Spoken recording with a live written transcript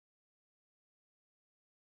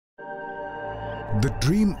The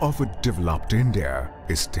dream of a developed India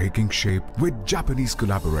is taking shape with Japanese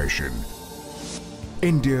collaboration.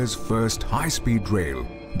 India's first high-speed rail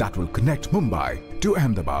that will connect Mumbai to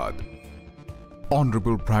Ahmedabad.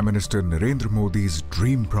 Honorable Prime Minister Narendra Modi's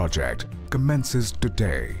dream project commences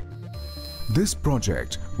today. This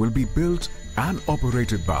project will be built and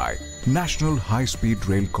operated by National High Speed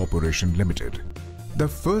Rail Corporation Limited. The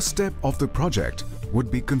first step of the project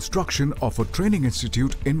would be construction of a training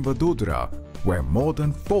institute in Vadodara, where more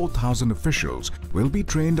than 4,000 officials will be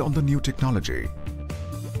trained on the new technology.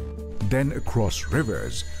 Then across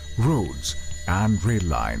rivers, roads and rail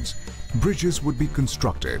lines, bridges would be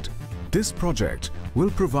constructed. This project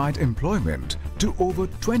will provide employment to over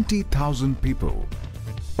 20,000 people.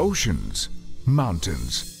 Oceans,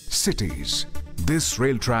 mountains, cities. This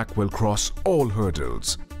rail track will cross all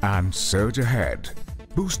hurdles and surge ahead,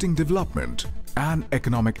 boosting development and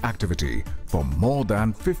economic activity for more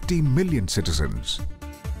than 50 million citizens.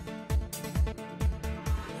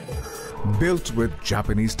 Built with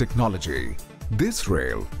Japanese technology, this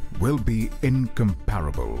rail will be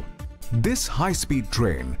incomparable. This high-speed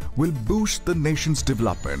train will boost the nation's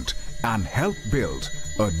development and help build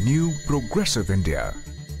a new progressive India.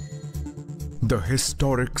 The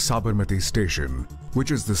historic Sabarmati station,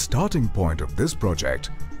 which is the starting point of this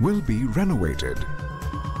project, will be renovated.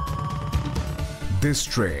 This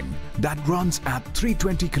train that runs at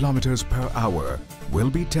 320 km per hour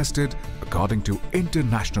will be tested according to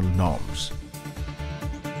international norms.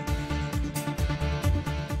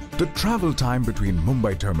 The travel time between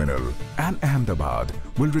Mumbai terminal and Ahmedabad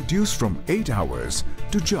will reduce from 8 hours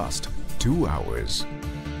to just 2 hours.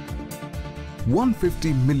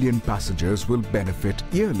 150 million passengers will benefit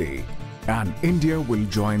yearly, and India will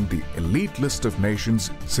join the elite list of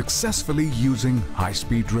nations successfully using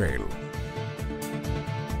high-speed rail.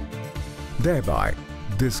 Thereby,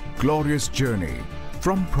 this glorious journey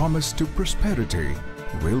from promise to prosperity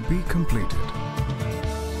will be completed.